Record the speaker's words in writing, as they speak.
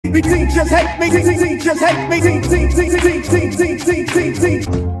Teachers hate me. Teachers hate me.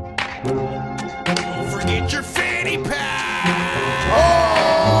 Don't forget your fanny pack.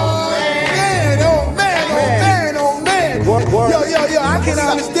 Oh man. Yo, I can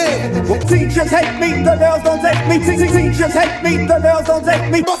understand. Teachers hate me, the girls don't take me. Teachers hate me, the girls don't take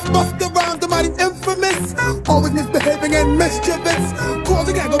me. Bust around the mighty infamous, always misbehaving and mischievous,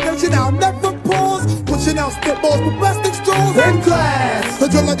 causing aggravation. I'll never pause, pushing out spitballs with plastic straws in class. The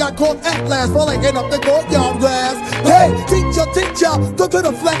driller got caught at last, falling up the courtyard glass. Hey, teacher, go to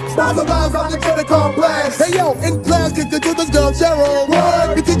the flat. Miles and miles on the credit complex. Hey yo, in class, get the this girl Cheryl.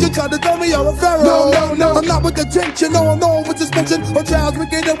 What? Your teacher tried to tell me you're a pharaoh. No, I'm not with the tension, no, with suspension or trials. We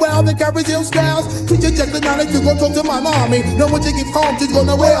get it wild and carries ill styles. Teacher check the knowledge, you gon' talk to my mommy. Know when she gets home, she's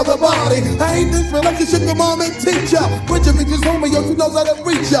gonna wear the body. I hate this relationship with mom and teacher. Bridget reaches home and yo, she knows how to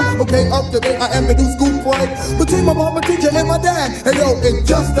reach ya. Okay, up to date, I am the new school boy. Between my mom, my teacher, and my dad. And yo, it's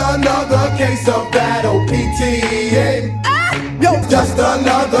just another case of that old PTA. Yo, just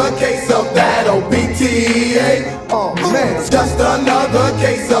another case of that old PTA. Oh man, just another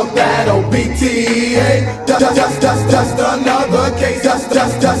case of that old PTA. Just another case. Just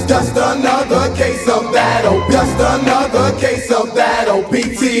another case of that old. Just another case of that old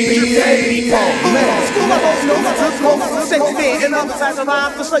PTA. Oh man, school of those notes, and I'm the type of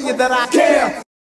rhyme to show you that I care.